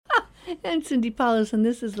And Cindy Paulus, and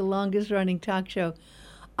this is the longest running talk show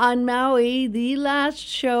on Maui, the last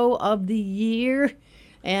show of the year.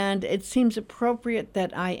 And it seems appropriate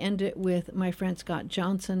that I end it with my friend Scott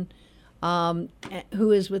Johnson,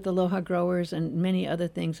 who is with Aloha Growers and many other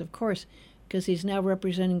things, of course, because he's now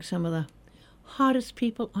representing some of the hottest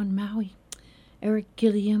people on Maui. Eric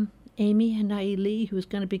Gilliam, Amy Hanai Lee, who's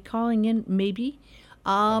going to be calling in, maybe.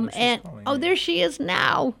 There she is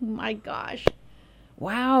now. My gosh.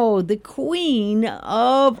 Wow, the queen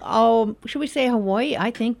of, should we say Hawaii? I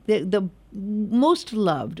think the most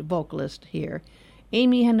loved vocalist here,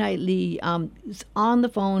 Amy Hanai Lee, is on the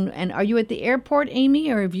phone. And are you at the airport, Amy,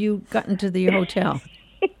 or have you gotten to the hotel?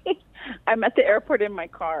 I'm at the airport in my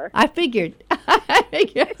car. I figured.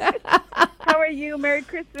 How are you? Merry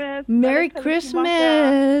Christmas. Merry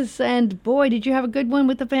Christmas. And boy, did you have a good one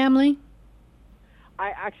with the family? I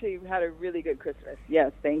actually had a really good Christmas.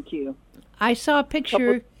 Yes, thank you. I saw a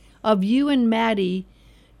picture of you and Maddie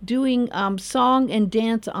doing song and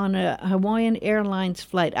dance on a Hawaiian Airlines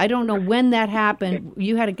flight. I don't know when that happened.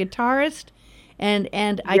 You had a guitarist, and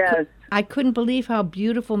yes. I couldn't believe how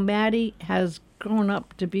beautiful Maddie has grown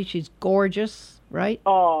up to be. She's gorgeous, right?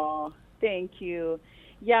 Oh, thank you.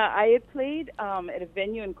 Yeah, I had played at a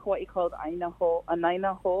venue in Kauai called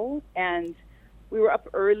Anaina Ho, and we were up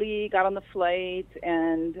early, got on the flight,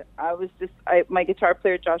 and my guitar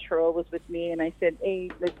player Josh Hurl was with me, and I said, "Hey,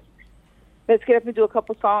 let's get up and do a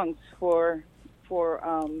couple songs for."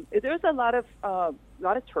 There was a lot of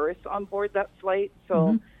tourists on board that flight,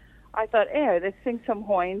 so I thought, "Hey, let's sing some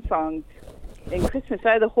Hawaiian songs." In Christmas,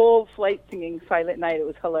 I had the whole flight singing Silent Night. It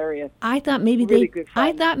was hilarious. I thought maybe they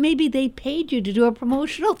paid you to do a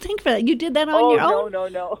promotional thing for that. You did that on your own?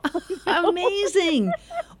 No. Amazing.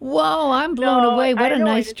 Whoa, I'm blown away. What a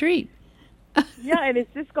nice treat. Yeah, and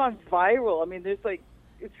it's just gone viral. I mean, it's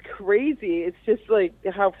crazy. It's just like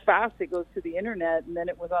how fast it goes to the internet, and then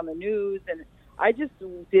it was on the news, and I just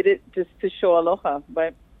did it just to show aloha,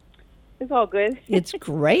 but it's all good. It's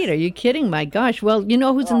great. Are you kidding? My gosh. Well, you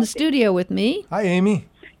know who's in the studio with me? Hi, Amy.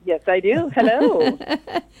 Yes, I do. Hello.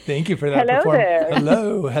 Thank you for that Hello there.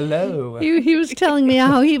 Hello. He was telling me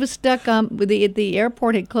how he was stuck with the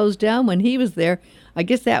airport had closed down when he was there. I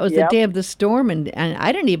guess that was the day of the storm, and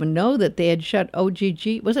I didn't even know that they had shut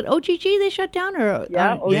OGG. Was it OGG they shut down?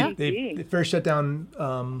 OGG. They first shut down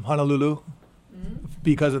Honolulu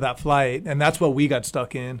because of that flight, and that's what we got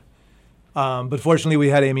stuck in. But fortunately, we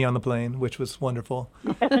had Amy on the plane, which was wonderful.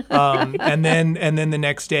 And then the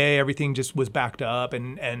next day, everything just was backed up,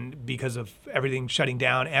 and because of everything shutting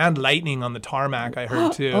down and lightning on the tarmac, I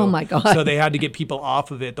heard too. Oh my God! So they had to get people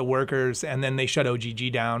off of it, the workers, and then they shut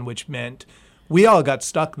OGG down, which meant we all got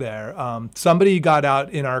stuck there. Somebody got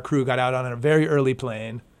out in our crew, got out on a very early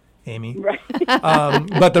plane. Amy, right?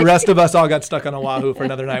 But the rest of us all got stuck on Oahu for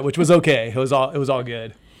another night, which was okay. It was all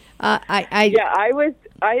good. I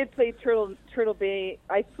had played Turtle Bay.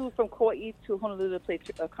 I flew from Kauai to Honolulu to play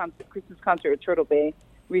a Christmas concert at Turtle Bay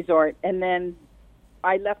Resort, and then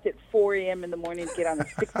I left at 4 a.m. in the morning to get on a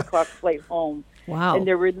 6 o'clock flight home. Wow! And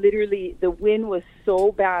there were literally, the wind was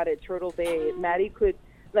so bad at Turtle Bay. Maddie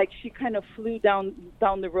she kind of flew down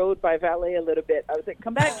the road by valet a little bit. I was like,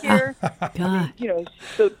 "Come back here." God. She's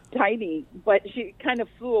so tiny, but she kind of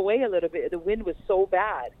flew away a little bit. The wind was so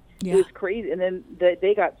bad. Yeah. It was crazy. And then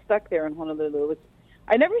they got stuck there in Honolulu.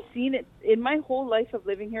 I never seen it in my whole life of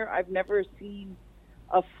living here. I've never seen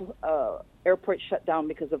a airport shut down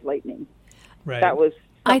because of lightning. Right. That was.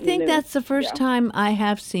 I think that's the first time I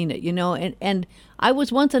have seen it. And I was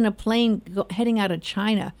once on a plane heading out of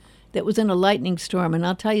China that was in a lightning storm, and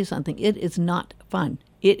I'll tell you something. It is not fun.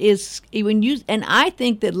 It is and I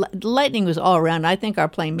think that lightning was all around. I think our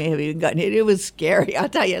plane may have even gotten hit. It was scary. I'll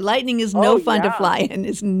tell you, lightning is no fun to fly in.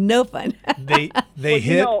 It's no fun. They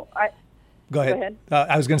hit. Go ahead.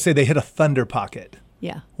 I was going to say they hit a thunder pocket.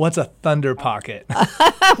 Yeah. What's a thunder pocket?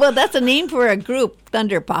 Well, that's a name for a group,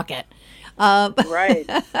 Thunder Pocket. Right.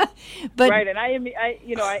 But right, and I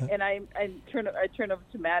turn over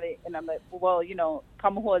to Maddie, and I'm like, well,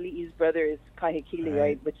 Kamahoali'i's brother is Kahekili,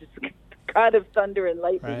 right? Which is the god of thunder and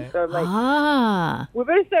lightning. Right. So I'm like, we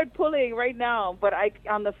better start pulling right now. But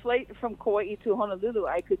on the flight from Kauai to Honolulu,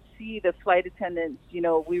 I could see the flight attendants.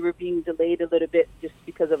 We were being delayed a little bit just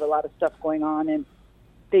because of a lot of stuff going on, and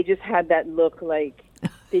they just had that look like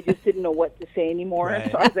they just didn't know what to say anymore. Right.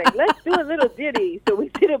 So I was like, let's do a little ditty. So we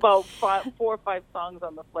did about 4 or 5 songs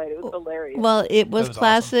on the flight. It was hilarious. Well, it was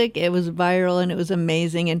classic. Awesome. It was viral, and it was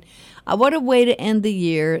amazing. And what a way to end the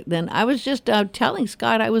year. Then I was just telling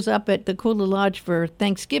Scott I was up at the Kula Lodge for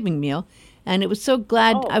Thanksgiving meal, and it was so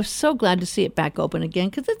glad. I was so glad to see it back open again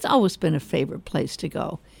because it's always been a favorite place to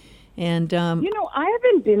go. And I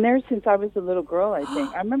haven't been there since I was a little girl, I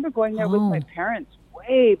think. I remember going there with my parents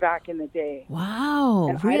way back in the day. wow,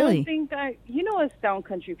 And really? I don't think that, us down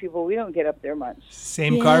country people, we don't get up there much.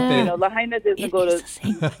 Same Yeah. carpet. Lahaina doesn't go It's the to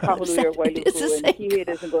same- Kahului or it's the Wailuku, and same Kihei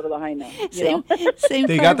doesn't go to Lahaina. Same, same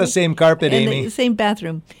They got the carpet. same carpet, And Amy. the same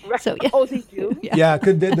bathroom. So yeah. Oh, they do? Yeah,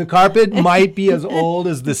 could the carpet might be as old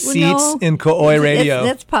as the seats no. in Ko'oi Radio.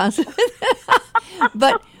 That's possible.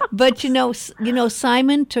 but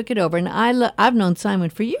Simon took it over, and I've known Simon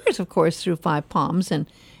for years, of course, through Five Palms, and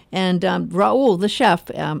Raul, the chef,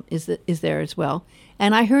 is there as well.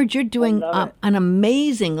 And I heard you're doing love it. an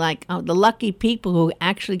amazing, the lucky people who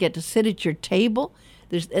actually get to sit at your table.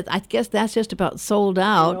 I guess that's just about sold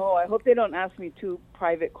out. No, I hope they don't ask me two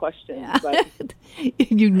private questions. But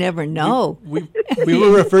You never know. we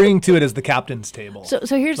were referring to it as the captain's table. So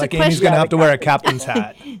here's like the Amy's question. going to have to wear a captain's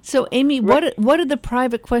hat. So Amy, what are the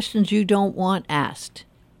private questions you don't want asked?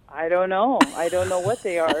 I don't know. I don't know what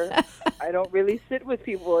they are. I don't really sit with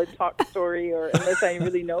people and talk story, or unless I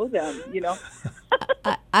really know them.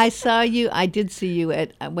 I saw you. I did see you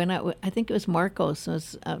at I think it was Marcos. It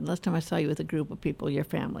was, last time I saw you with a group of people, your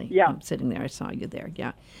family. Yeah. Sitting there, I saw you there.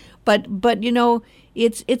 Yeah, but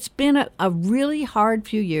it's been a really hard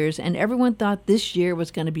few years, and everyone thought this year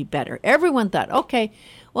was going to be better. Everyone thought, okay,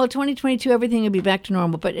 well, 2022 everything will be back to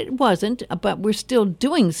normal, but it wasn't. But we're still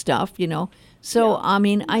doing stuff, So I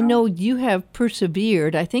mean, I know you have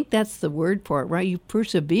persevered. I think that's the word for it, right? You've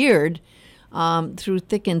persevered through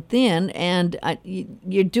thick and thin, and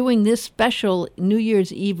you're doing this special New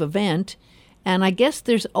Year's Eve event, and I guess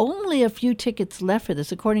there's only a few tickets left for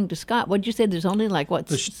this, according to Scott. What'd you say? There's only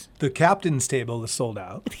The captain's table is sold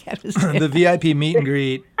out. the The VIP meet and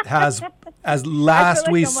greet has, as I last feel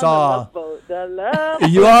like we I'm saw. on the Love Boat. The Love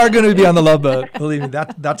You are going to be on the Love Boat. Believe me,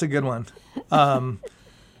 that's a good one.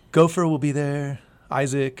 Gopher will be there.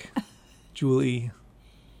 Isaac, Julie.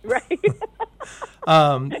 Right.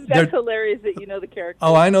 They're- That's hilarious that you know the character.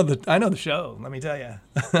 Oh, I know the show. Let me tell you.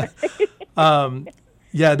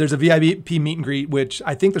 Yeah, there's a VIP meet and greet, which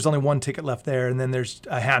I think there's only one ticket left there, and then there's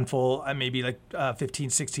a handful, maybe 15,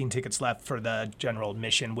 16 tickets left for the general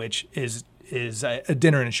admission, which is a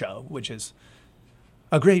dinner and a show, which is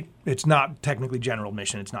a great. It's not technically general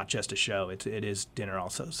admission. It's not just a show. It is dinner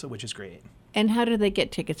also, so which is great. And how do they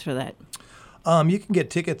get tickets for that? You can get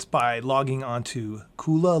tickets by logging on to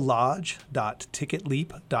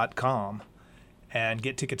kulalodge.ticketleap.com and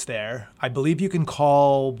get tickets there. I believe you can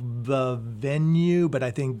call the venue, but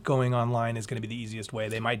I think going online is going to be the easiest way.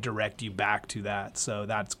 They might direct you back to that. So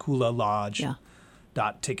that's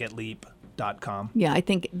kulalodge.ticketleap.com. Yeah, I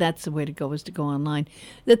think that's the way to go, is to go online.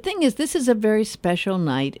 The thing is, this is a very special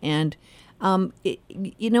night, and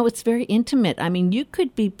it's very intimate. I mean, you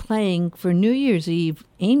could be playing for New Year's Eve,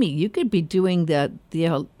 Amy. You could be doing the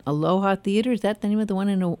Aloha Theater. Is that the name of the one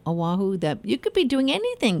in Oahu? That you could be doing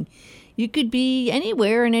anything. You could be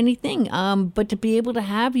anywhere and anything. But to be able to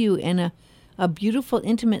have you in a beautiful,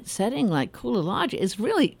 intimate setting like Kula Lodge is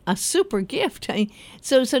really a super gift.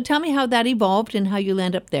 So tell me how that evolved and how you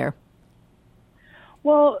land up there.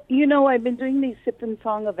 Well, I've been doing these sip and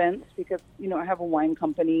song events because, I have a wine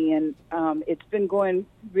company, and it's been going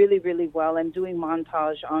really, really well. I'm doing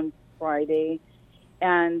Montage on Friday,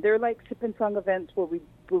 and they're like sip and song events where we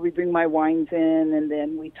bring my wines in, and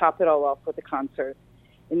then we top it all off with a concert.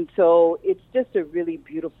 And so it's just a really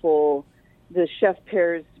beautiful, the chef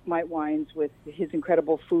pairs my wines with his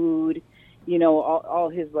incredible food, all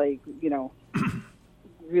his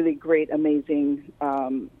really great, amazing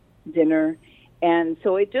dinner. And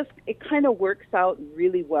so it kind of works out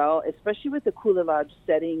really well, especially with the Kula Lodge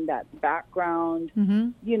setting, that background,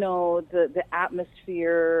 the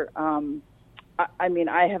atmosphere. I mean,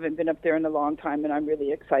 I haven't been up there in a long time, and I'm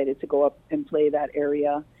really excited to go up and play that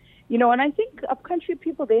area. And I think upcountry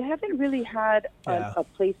people, they haven't really had a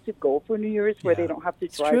place to go for New Year's where they don't have to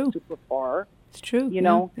drive super far. It's true.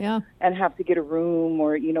 And have to get a room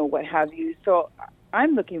or, what have you. So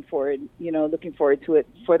I'm looking forward to it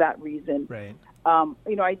for that reason. Right.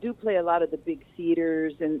 I do play a lot of the big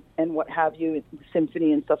theaters and what have you, the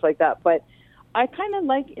symphony and stuff like that. But I kind of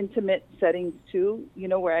like intimate settings too,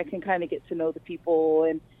 where I can kind of get to know the people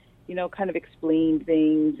and, kind of explain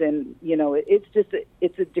things. And,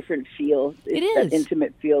 it's a different feel. It is. That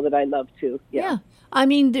intimate feel that I love too. Yeah. I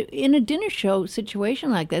mean, in a dinner show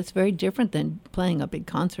situation like that, it's very different than playing a big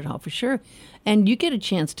concert hall for sure. And you get a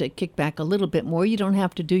chance to kick back a little bit more. You don't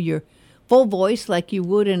have to do your full voice like you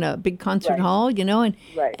would in a big concert hall, and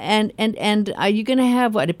and are you going to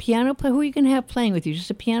have a piano player? Who are you going to have playing with you? Just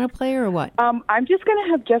a piano player or what? I'm just going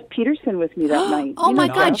to have Jeff Peterson with me that night. Oh my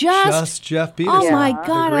God, Just Jeff Peterson. Oh my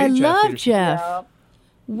God, I love Jeff. Yeah.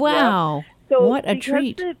 Wow. So What a because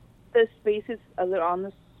treat. The space is a little on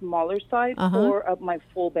the smaller side for my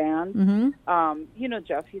full band. You know,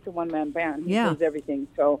 Jeff, he's a one-man band. He Yeah. does everything.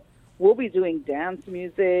 So we'll be doing dance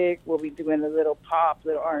music. We'll be doing a little pop,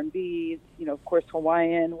 little R&B. You know, of course,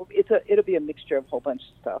 Hawaiian. It'll be a mixture of a whole bunch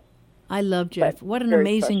of stuff. I love Jeff. But What an very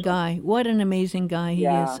amazing special. guy. What an amazing guy he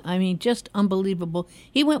Yeah. is. I mean, just unbelievable.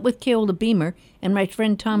 He went with Keola Beamer and my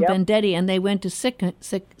friend Tom Yep. Vendetti, and they went to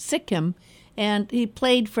Sikkim, and he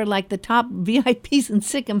played for like the top VIPs in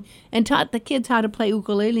Sikkim and taught the kids how to play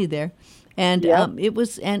ukulele there. And Yep. it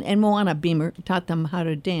was, and Moana Beamer taught them how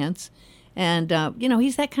to dance. And, you know,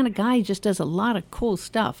 he's that kind of guy. He just does a lot of cool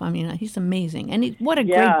stuff. I mean, he's amazing. And what a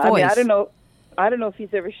Yeah, great voice. I mean, I don't know if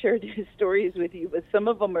he's ever shared his stories with you, but some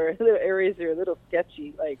of them are little areas that are a little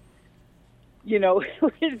sketchy. Like, you know,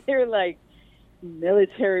 where they're like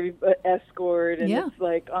military escort, and Yeah. it's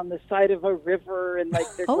like on the side of a river, and like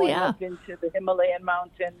they're Oh, going yeah. up into the Himalayan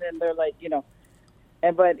mountain, and they're like, you know,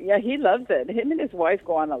 but yeah, he loves it. Him and his wife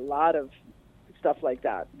go on a lot of stuff like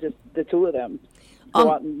that. Just the two of them go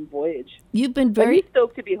out and voyage. You've been But very he's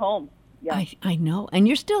stoked to be home. Yeah. I know. And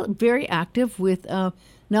you're still very active with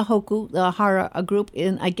Nahoku, the Hara group.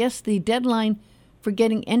 And I guess the deadline for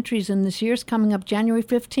getting entries in this year is coming up January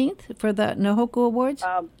 15th for the Nahoku Awards.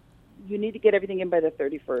 You need to get everything in by the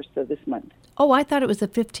 31st of this month. Oh, I thought it was the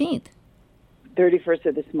 15th. 31st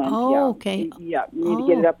of this month. Oh, yeah. okay. Yeah, you need to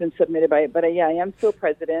get it Oh. up and submitted by it. But yeah, I am still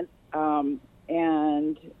president,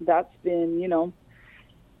 and that's been, you know,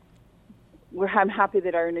 I'm happy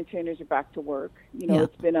that our entertainers are back to work. You know,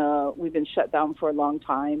 Yeah. we've been shut down for a long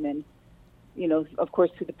time, and you know, of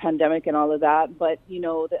course, through the pandemic and all of that. But you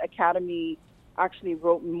know, the Academy actually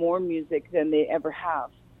wrote more music than they ever have,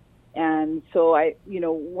 and so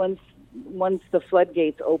once the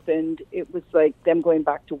floodgates opened, it was like them going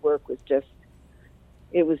back to work was just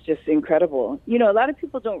incredible. You know, a lot of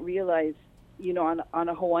people don't realize, you know, on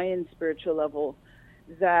a Hawaiian spiritual level,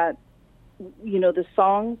 that, you know, the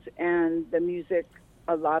songs and the music,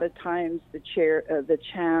 a lot of times the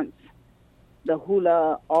chants, the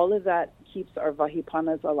hula, all of that keeps our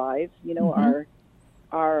vahipanas alive. You know,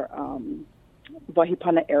 our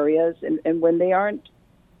vahipana areas, and when they aren't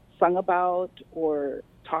sung about or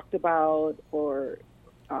talked about, or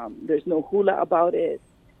there's no hula about it,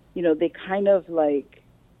 you know, they kind of like,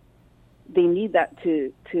 they need that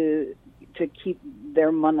to keep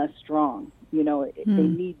their mana strong. You know, they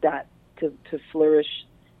need that to flourish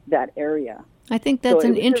that area. I think that's So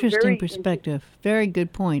an it was a interesting very perspective. Very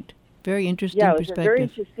good point. Very interesting Yeah, it was a very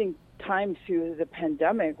perspective. interesting time through the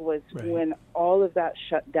pandemic was Right. when all of that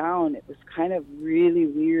shut down. It was kind of really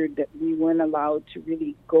weird that we weren't allowed to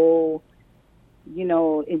really go, you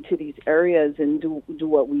know, into these areas and do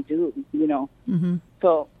what we do, you know. Mm-hmm.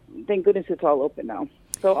 So thank goodness it's all open now.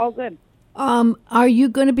 So all good. Are you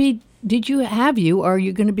going to be, are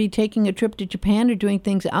you going to be taking a trip to Japan or doing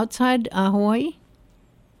things outside Hawaii?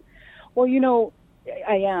 Well, you know,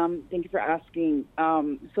 I am. Thank you for asking.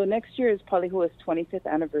 So next year is Palihua's 25th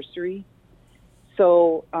anniversary.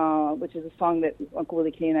 So, which is a song that Uncle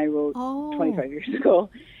Willie K and I wrote 25 years ago.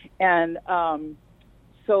 And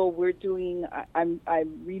so we're doing, I'm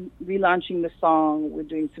relaunching the song. We're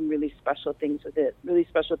doing some really special things with it, really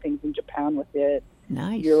special things in Japan with it.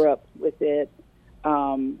 Nice. Europe with it.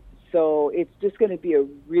 So it's just going to be a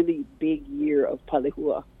really big year of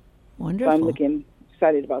Palihua. Wonderful. So I'm looking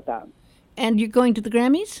excited about that. And you're going to the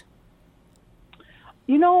Grammys?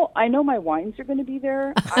 You know, I know my wines are going to be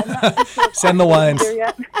there. I'm not sure if Send the I'm gonna be wines. there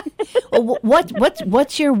yet. Well,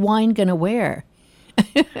 what's your wine going to wear?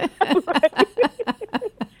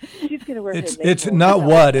 She's going to wear her It's label. not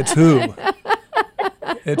what, it's who.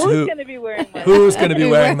 It's Who's who. going to be wearing my Who's going to be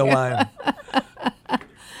wearing the wine?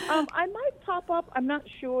 I might pop up. I'm not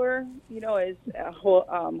sure. You know, as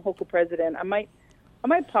Hoku president, I might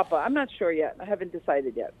pop up. I'm not sure yet. I haven't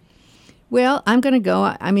decided yet. Well, I'm going to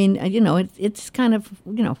go. I mean, you know, it's kind of,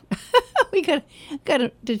 you know, we got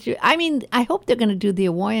to. I mean, I hope they're going to do the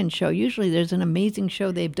Hawaiian show. Usually, there's an amazing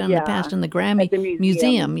show they've done in the past in the Grammy At the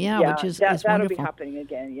museum. which is that'll wonderful. be happening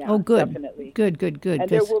again. Yeah. Oh, good. Definitely. Good. And 'cause-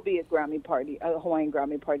 there will be a Grammy party, a Hawaiian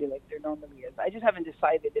Grammy party like there normally is. I just haven't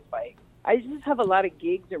decided if I just have a lot of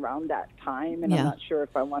gigs around that time, and Yeah. I'm not sure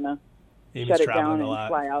if I want to Amy's shut it traveling down a and lot.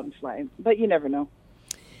 fly out and fly. But you never know.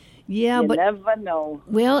 yeah, You but never know.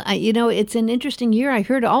 well, you know, it's an interesting year. I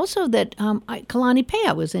heard also that Kalani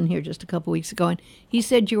Pea was in here just a couple weeks ago, and he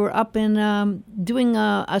said you were up and doing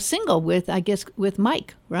a single with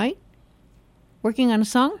Mike, right? Working on a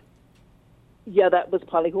song. Yeah, that was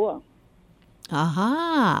Palihua.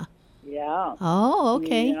 Aha. Yeah. Oh,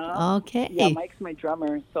 okay. Yeah. Okay. Yeah, Mike's my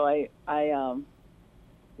drummer, so I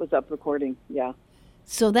was up recording. Yeah.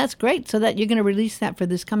 So that's great. So that you're going to release that for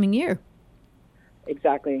this coming year.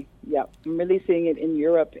 Exactly. Yeah. I'm releasing it in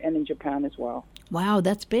Europe and in Japan as well. Wow,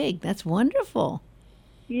 that's big. That's wonderful.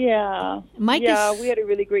 Yeah. Mike yeah, is- we had a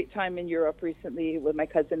really great time in Europe recently with my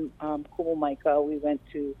cousin, Kumo Micah. We went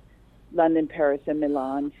to London, Paris, and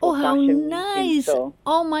Milan for Oh, how Fashion Week, and nice. so,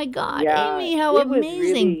 Oh, my God. yeah, Amy, how it was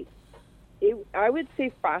amazing. I would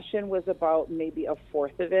say fashion was about maybe a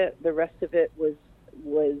fourth of it. The rest of it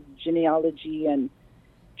was genealogy and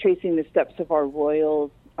tracing the steps of our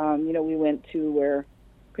royals. We went to where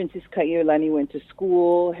Princess Kaiulani went to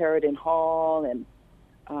school, Harrodin Hall, and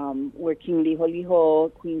where King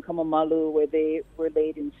Liholiho, Queen Kamamalu, where they were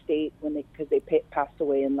laid in state because they passed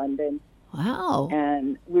away in London. Wow.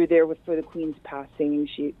 And we were there for the Queen's passing.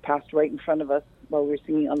 She passed right in front of us while we were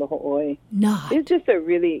singing Aloha Oi. Not. It's just a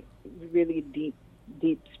really, really deep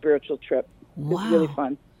spiritual trip. Wow. It's really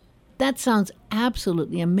fun. That sounds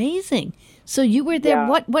absolutely amazing. So you were there.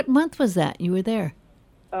 Yeah. What month was that you were there?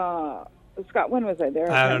 Scott, when was I there?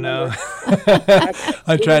 I don't can't know. remember.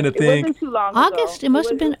 I'm trying to It think. wasn't too long August. ago. It must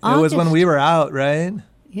have been It August. was when we were out, right?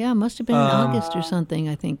 Yeah, it must have been in August or something,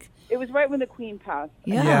 I think. It was right when the Queen passed.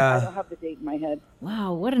 Yeah. Yeah. I don't have the date in my head.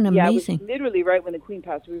 Wow, what an Yeah, it amazing. was literally right when the Queen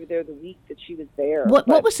passed. We were there the week that she was there. What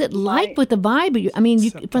But was it like with the vibe? I mean,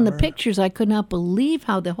 from the September. pictures, I could not believe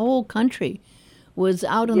how the whole country was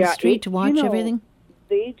out on the Yeah, street to watch everything.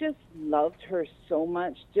 They just loved her so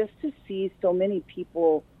much. Just to see so many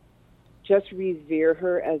people just revere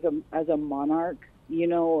her as a monarch,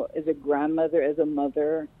 as a grandmother, as a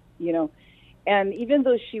mother, And even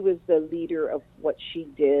though she was the leader of what she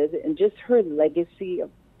did and just her legacy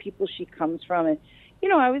of people she comes from, and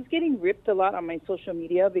I was getting ripped a lot on my social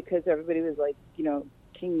media because everybody was like,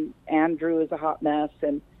 King Andrew is a hot mess,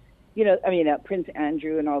 and Prince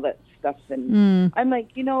Andrew and all that stuff. And I'm like,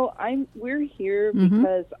 we're here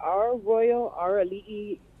because our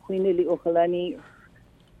ali'i, Queen Lili'uokalani,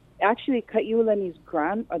 actually Kaiulani's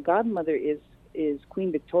godmother is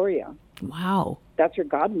Queen Victoria. Wow. That's her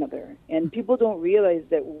godmother. And people don't realize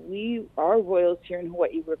that our royals here in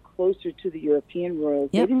Hawaii were closer to the European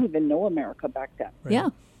royals. Yep. They didn't even know America back then. Right. Yeah,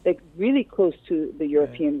 Like really close to the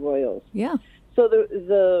European royals. yeah. So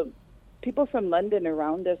the people from London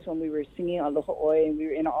around us when we were singing Aloha Oi and we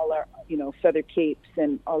were in all our, feather capes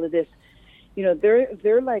and all of this,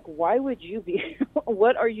 they're like, why would you be here?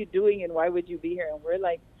 What are you doing and why would you be here? And we're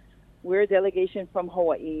like, we're a delegation from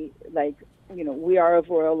Hawaii. Like, we are of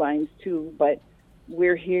royal lines too, but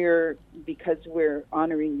we're here because we're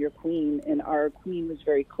honoring your queen, and our queen was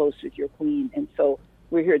very close with your queen, and so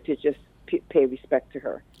we're here to just pay respect to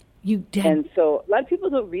her. You did. And so a lot of people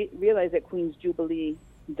don't realize that Queen's Jubilee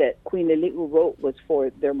that Queen Lili'u wrote was for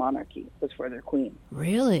their monarchy, was for their queen.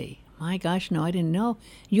 Really? My gosh, no, I didn't know.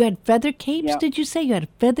 You had feather capes, Yeah. did you say? You had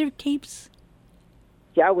feather capes?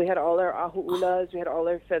 Yeah, we had all our ahu'ulas, we had all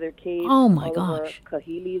our feather capes, Oh, my all gosh. of our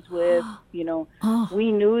kahilis with, Oh.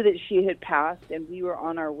 We knew that she had passed and we were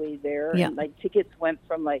on our way there. Yeah. And tickets went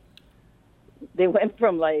from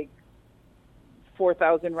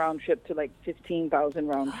 4,000 round trip to 15,000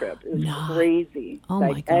 round trip. It was No. crazy. Oh,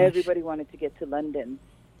 my gosh. Everybody wanted to get to London,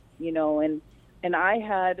 and I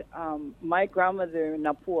had my grandmother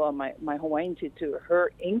Napua, my Hawaiian tutu.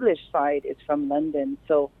 Her English side is from London,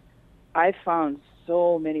 so I found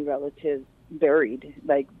so many relatives buried,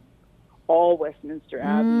 all Westminster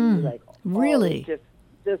Abbey, really?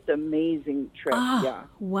 just amazing trip. Ah,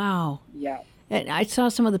 wow. Yeah. And I saw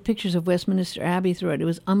some of the pictures of Westminster Abbey through it. It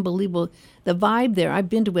was unbelievable. The vibe there, I've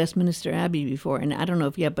been to Westminster Abbey before, and I don't know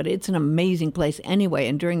if you have, but it's an amazing place anyway.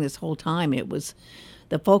 And during this whole time, it was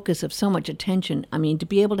the focus of so much attention. I mean, to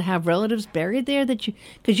be able to have relatives buried there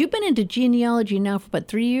because you've been into genealogy now for about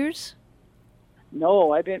 3 years?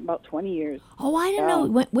 No, I've been about 20 years. Oh, I didn't know. Yeah.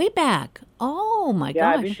 It went way back. Oh, my Yeah,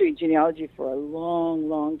 gosh. I've been doing genealogy for a long,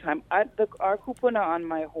 long time. Our kupuna on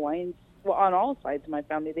my Hawaiians, well, on all sides of my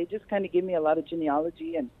family, they just kind of give me a lot of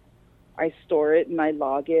genealogy, and I store it and I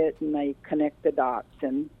log it and I connect the dots.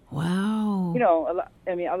 And Wow.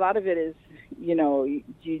 a lot of it is, you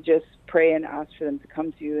just pray and ask for them to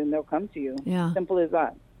come to you, and they'll come to you. Yeah. Simple as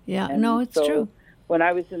that. Yeah, And no, it's so true. When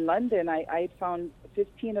I was in London, I found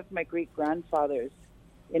 15 of my great-grandfathers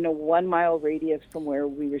in a 1 mile radius from where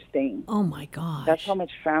we were staying. Oh, my gosh. That's how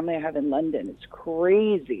much family I have in London. It's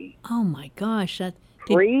crazy. Oh, my gosh.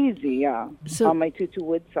 Crazy, yeah. So- on my Tutu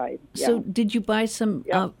Wood side. Yeah. So did you buy some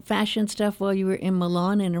Yeah. fashion stuff while you were in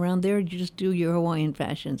Milan and around there, or did you just do your Hawaiian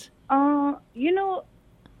fashions?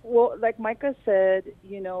 Well, like Micah said,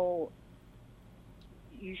 you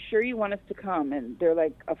sure you want us to come? And they're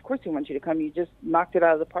like, of course we want you to come. You just knocked it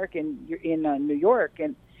out of the park, and you're in New York.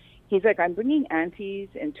 And he's like, I'm bringing aunties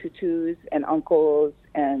and tutus and uncles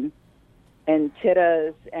and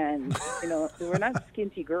tittas, and they were not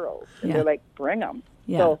skinty girls. And Yeah. they're like, bring them.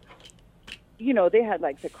 Yeah. So, they had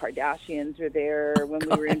like the Kardashians were there when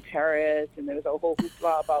we were in Paris, and there was a whole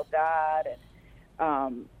hoopla about that,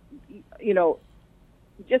 and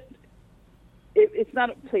just. It's not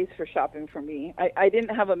a place for shopping for me. I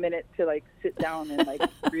didn't have a minute to like sit down and like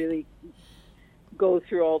really go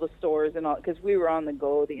through all the stores and all, because we were on the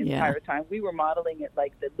go the entire time. We were modeling at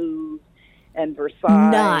like the Louvre and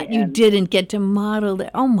Versailles. You didn't get to model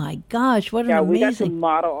there. Oh my gosh, what an amazing! We got to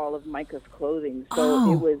model all of Micah's clothing,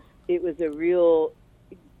 so it was a real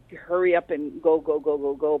hurry up and go.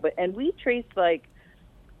 And we traced like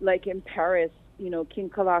in Paris. King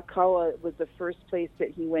Kalakaua was the first place that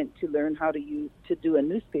he went to learn how to do a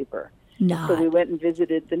newspaper. So we went and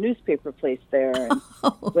visited the newspaper place there, and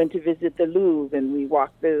went to visit the Louvre, and we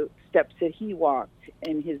walked the steps that he walked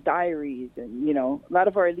in his diaries. And, a lot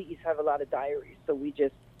of our elites have a lot of diaries, so we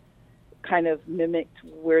just kind of mimicked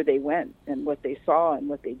where they went and what they saw and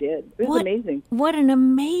what they did. It was amazing. What an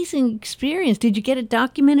amazing experience. Did you get it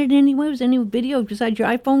documented anyway? Was any video besides your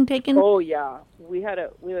iPhone taken? Oh, yeah. We had a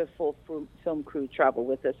full film crew travel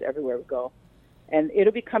with us everywhere we go. And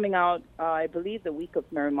it'll be coming out, I believe, the week of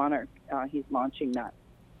Merry Monarch. He's launching that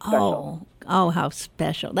special. Oh, how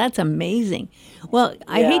special. That's amazing. Well,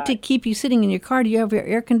 I hate to keep you sitting in your car. Do you have your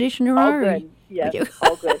air conditioner on? All good. Yes,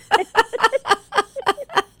 all good.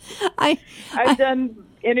 I've done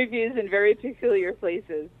interviews in very peculiar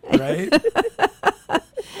places. Right?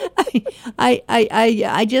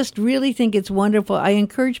 I just really think it's wonderful. I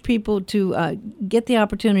encourage people to get the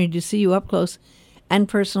opportunity to see you up close and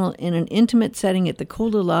personal in an intimate setting at the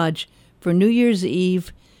Kula Lodge for New Year's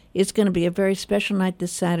Eve. It's going to be a very special night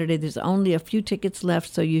this Saturday. There's only a few tickets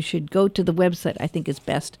left, so you should go to the website. I think it's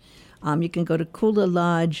best. You can go to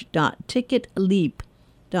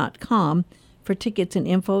kulalodge.ticketleap.com for tickets and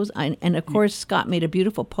infos. And of course, Scott made a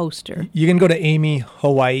beautiful poster. You can go to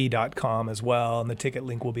amyhawaii.com as well, and the ticket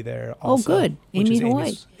link will be there also. Oh, good. Which is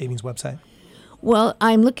Hawaii. Amy's website. Well,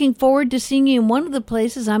 I'm looking forward to seeing you in one of the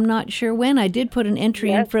places. I'm not sure when. I did put an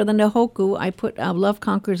entry in for the Nahoku. I put Love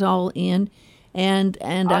Conquers All in. And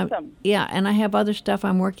awesome. And I have other stuff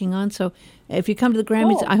I'm working on. So if you come to the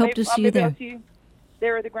Grammys, I hope to see you there. I'll see you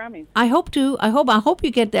there at the Grammys. I hope to. I hope you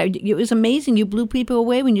get there. It was amazing. You blew people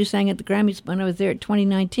away when you sang at the Grammys when I was there at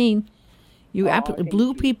 2019. You absolutely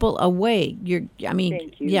blew people away. Thank you.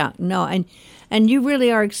 Yeah, no, and you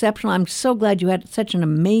really are exceptional. I'm so glad you had such an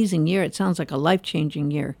amazing year. It sounds like a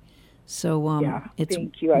life-changing year. So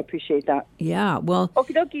thank you. I appreciate that. Yeah, well,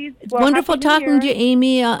 okie dokies. It's wonderful talking to you,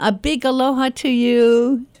 Amy. A big aloha to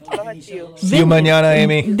you. Aloha to you. See you mañana,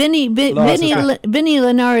 Amy. Vinny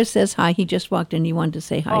Linares says hi. He just walked in. He wanted to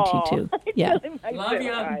say hi to you, too. Yeah. Love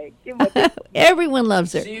you. Everyone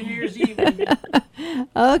loves her. See you New Year's Eve. Amy.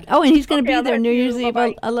 And he's going to be there New Year's Eve.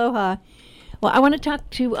 Bye-bye. Aloha. Well, I want to talk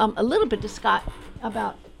to a little bit to Scott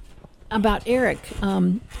about Eric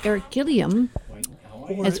Gilliam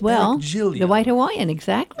as well. The White Hawaiian,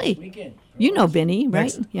 exactly. Weekend. You know Benny,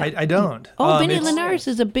 right? I don't. Benny Linares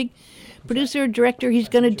is a big producer, director. He's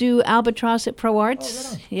going to do Albatross at Pro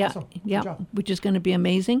Arts. Awesome. Good job. Which is going to be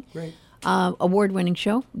amazing. Great. Award-winning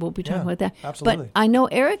show. We'll be talking about that. Absolutely. But I know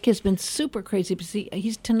Eric has been super crazy.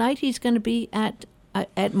 Tonight he's going to be at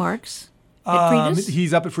Mark's. At Frida's?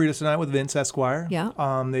 He's up at Frida's tonight with Vince Esquire. Yeah.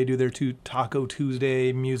 They do their Taco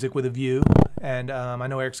Tuesday music with a view. And I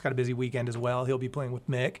know Eric's got a busy weekend as well. He'll be playing with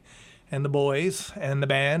Mick and the boys and the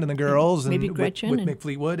band and the girls. Maybe and Gretchen. With Mick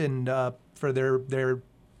Fleetwood. And for their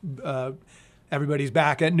everybody's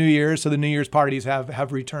back at New Year's, so the New Year's parties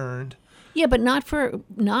have returned. Yeah, but not for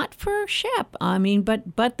Shep. I mean,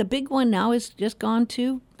 but the big one now is just gone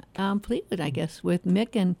to Fleetwood, I guess, with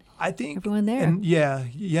Mick and everyone there. And yeah.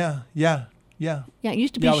 Yeah, it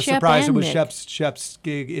used to be I was Shep surprised and it was Mick. Shep's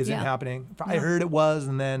gig isn't happening. I heard it was,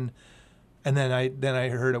 and then I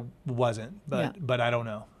heard it wasn't. But I don't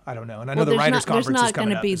know. And I know the writers' conference is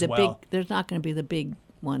coming up as well. There's not going to be the big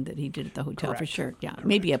one that he did at the hotel for sure. Yeah,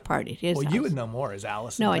 maybe a party. Well, you would know more as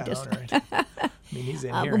Allison. No, I just. Right? I mean, he's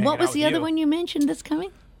in here. What was the other one you mentioned that's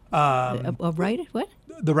coming? A writer? What?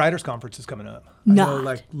 The writers' conference is coming up. Not. I know,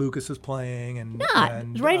 like Lucas is playing and the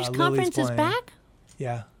writers' Lily's conference is playing. back.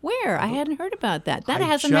 Yeah. Where? I hadn't heard about that. That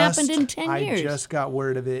hasn't happened in 10 years. I just got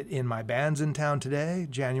word of it in my band's in town today,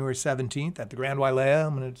 January 17th at the Grand Wailea.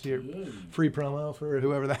 I'm going to do free promo for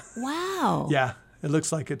whoever that. Wow. Yeah. It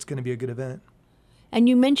looks like it's going to be a good event. And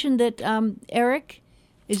you mentioned that Eric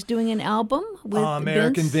is doing an album with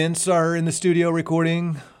Eric and Vince are in the studio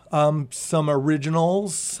recording some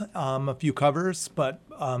originals, a few covers, but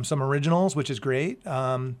some originals, which is great,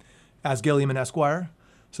 as Gilliam and Esquire.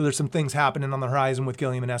 So there's some things happening on the horizon with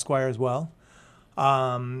Gilliam and Esquire as well,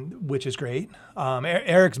 which is great.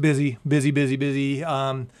 Eric's busy.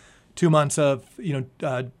 2 months of,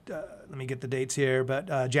 let me get the dates here,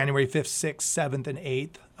 but January 5th, 6th, 7th, and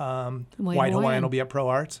 8th, White Hawaiian will be at Pro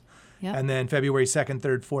Arts. Yep. And then February 2nd,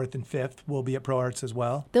 3rd, 4th, and 5th will be at Pro Arts as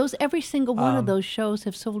well. Every single one of those shows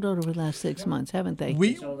have sold out over the last 6 months, haven't they?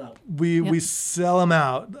 We sell them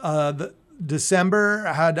out. The December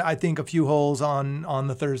had, I think, a few holes on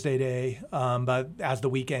the Thursday day, but as the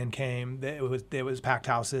weekend came, it was packed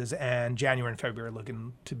houses, and January and February are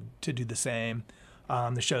looking to do the same.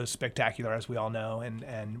 The show's spectacular, as we all know,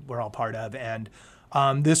 and we're all part of. And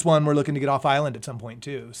this one, we're looking to get off island at some point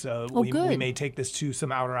too. So we may take this to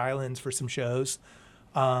some outer islands for some shows.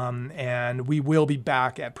 And we will be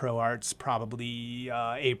back at Pro Arts probably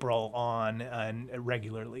April on and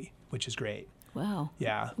regularly, which is great. Wow.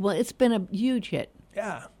 Yeah. Well, it's been a huge hit.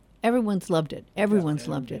 Yeah. Everyone's loved it. Everyone's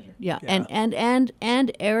loved it. Yeah. And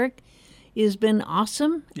Eric has been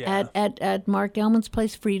awesome at Mark Elman's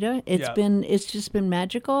place, Frida. It's just been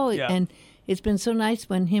magical, and it's been so nice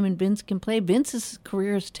when him and Vince can play. Vince's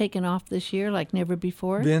career has taken off this year like never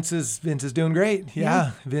before. Vince is doing great.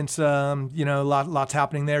 Yeah. Vince, lots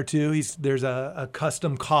happening there too. There's a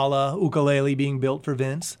custom kala ukulele being built for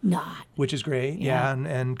Vince. Which is great. Yeah.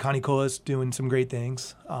 And Connie Koa's doing some great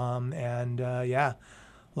things.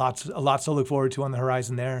 Lots to look forward to on the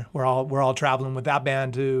horizon there. We're all traveling with that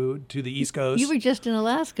band to the East Coast. You were just in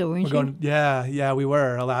Alaska, weren't you? Yeah, we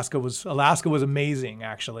were. Alaska was amazing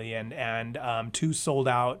actually, and 2 sold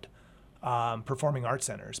out performing arts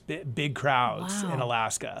centers, big crowds in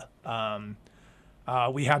Alaska.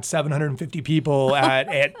 We had 750 people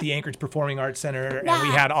at the Anchorage Performing Arts Center, and we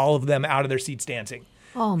had all of them out of their seats dancing.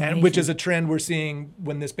 Oh, and which is a trend we're seeing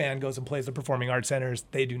when this band goes and plays the performing arts centers.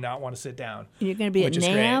 They do not want to sit down. You're going to be at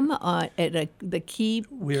NAMM at the key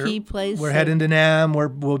place. We're heading to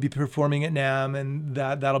NAMM. We'll be performing at NAMM, and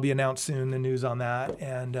that'll be announced soon. The news on that,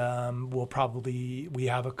 and we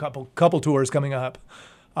have a couple tours coming up,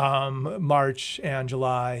 March and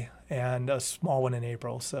July, and a small one in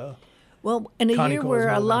April. So. Well, in a year where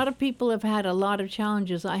a lot of people have had a lot of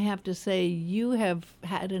challenges, I have to say you have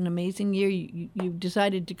had an amazing year. You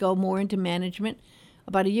decided to go more into management.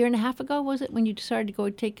 About a year and a half ago, was it, when you decided to go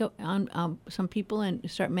take on some people and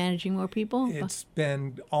start managing more people? It's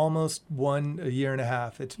been almost a year and a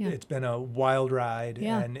half. It's been a wild ride,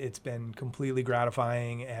 and it's been completely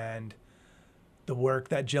gratifying. And the work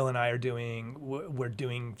that Jill and I are doing, we're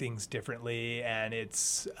doing things differently, and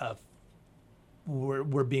it's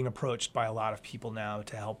we're being approached by a lot of people now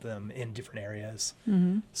to help them in different areas.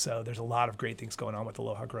 Mm-hmm. So there's a lot of great things going on with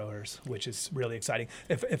Aloha Growers, which is really exciting.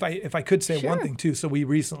 If I could say one thing too, so we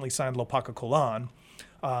recently signed Lopaka Kolan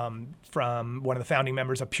from one of the founding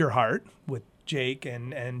members of Pure Heart with Jake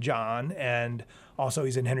and John, and also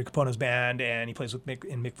he's in Henry Kapono's band, and he plays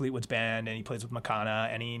in Mick Fleetwood's band, and he plays with Makana,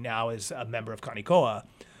 and he now is a member of Connie Koa.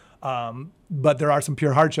 But there are some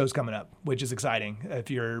Pure Heart shows coming up, which is exciting.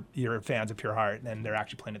 If you're fans of Pure Heart, and they're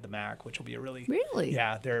actually playing at the MAC, which will be a really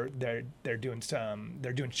they're doing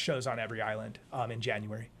shows on every island in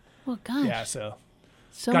January. Well, gosh. Yeah, so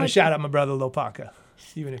got to shout out my brother Lopaka,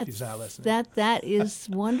 even if he's not listening. That is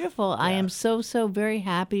wonderful. I am so very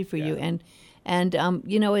happy for you, and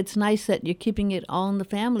it's nice that you're keeping it all in the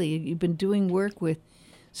family. You've been doing work with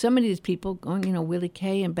some of these people going, Willie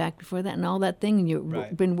Kay and back before that and all that thing, and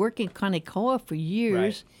you've been working Kanekoa for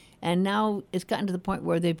years, and now it's gotten to the point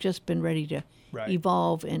where they've just been ready to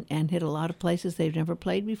evolve and hit a lot of places they've never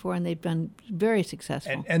played before, and they've been very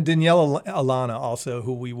successful. And Danielle Alana also,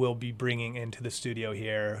 who we will be bringing into the studio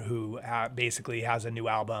here, who basically has a new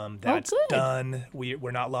album that's done.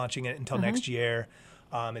 We're not launching it until next year.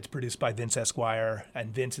 It's produced by Vince Esquire,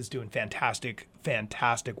 and Vince is doing fantastic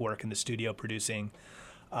work in the studio producing.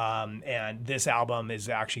 And this album is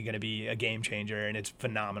actually going to be a game changer, and it's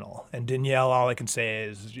phenomenal. And Danielle, all I can say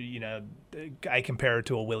is, I compare her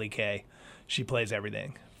to a Willie Kay. She plays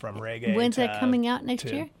everything from reggae. When's that coming out next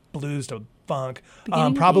year? Blues to funk.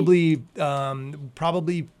 Probably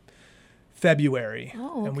February.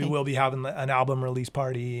 Oh, okay. And we will be having an album release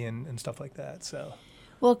party and stuff like that. So.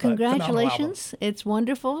 Well, congratulations. It's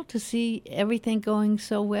wonderful to see everything going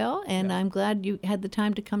so well, and I'm glad you had the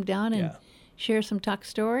time to come down and share some Talk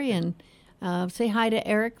Story, and say hi to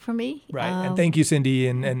Eric for me. Right, and thank you, Cindy,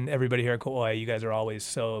 and everybody here at Kauai. You guys are always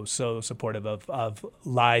so supportive of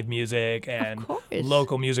live music and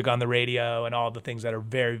local music on the radio and all the things that are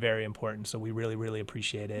very, very important. So we really, really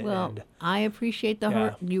appreciate it. Well, I appreciate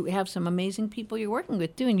you have some amazing people you're working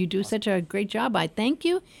with, too, and you do such a great job. I thank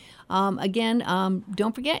you. Again,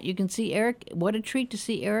 don't forget, you can see Eric. What a treat to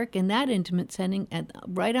see Eric in that intimate setting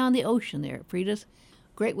right on the ocean there at Frida's.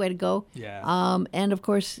 Great way to go. Yeah. And of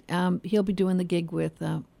course, he'll be doing the gig with,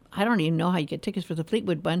 I don't even know how you get tickets for the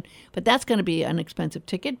Fleetwood one, but that's going to be an expensive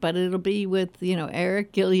ticket, but it'll be with,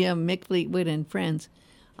 Eric, Gilliam, Mick Fleetwood, and friends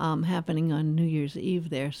happening on New Year's Eve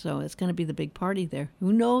there. So it's going to be the big party there.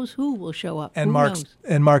 Who knows who will show up? And Who Mark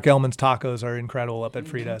knows? Elman's tacos are incredible up at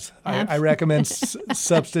Frida's. I recommend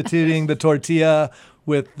substituting the tortilla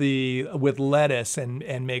with lettuce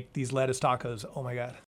and make these lettuce tacos. Oh my God.